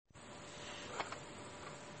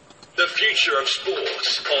future of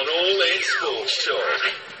sports on All In Sports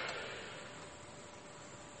Talk.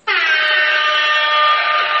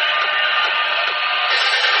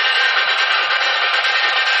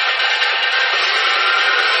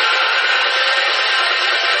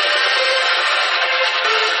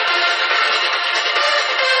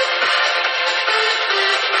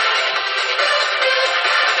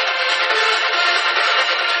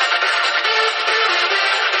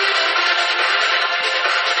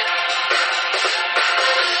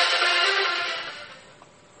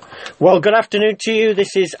 Well, good afternoon to you.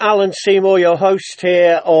 This is Alan Seymour, your host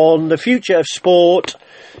here on The Future of Sport,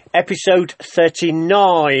 episode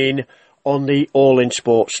 39 on the All In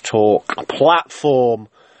Sports Talk platform.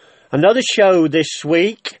 Another show this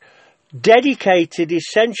week dedicated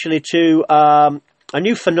essentially to a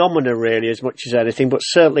new phenomena, really, as much as anything, but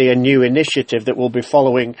certainly a new initiative that we'll be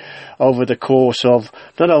following over the course of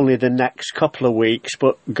not only the next couple of weeks,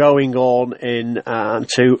 but going on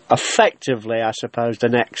to effectively, I suppose, the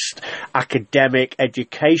next academic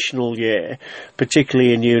educational year,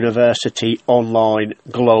 particularly in university online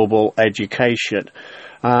global education.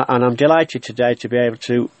 And I'm delighted today to be able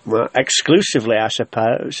to exclusively, I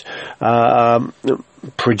suppose,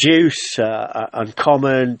 produce and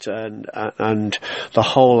comment, and the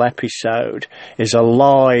whole episode is a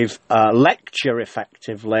live lecture,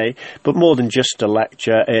 effectively, but more than just a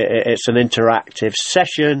lecture. It's an interactive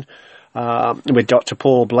session with Dr.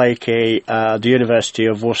 Paul Blakey, the University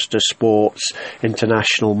of Worcester Sports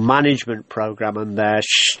International Management Programme and their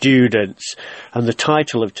students. And the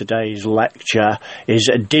title of today's lecture is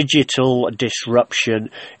Digital Disruption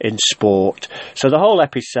in Sport. So the whole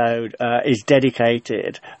episode is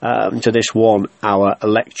dedicated to this 1 hour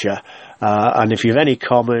lecture. And if you have any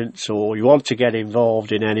comments or you want to get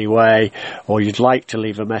involved in any way, or you'd like to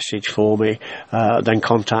leave a message for me, then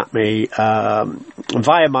contact me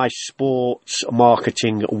via my Sports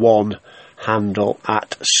Marketing 1 handle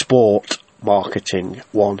at Sport Marketing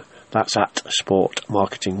 1. That's at Sport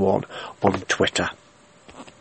Marketing 1 on Twitter.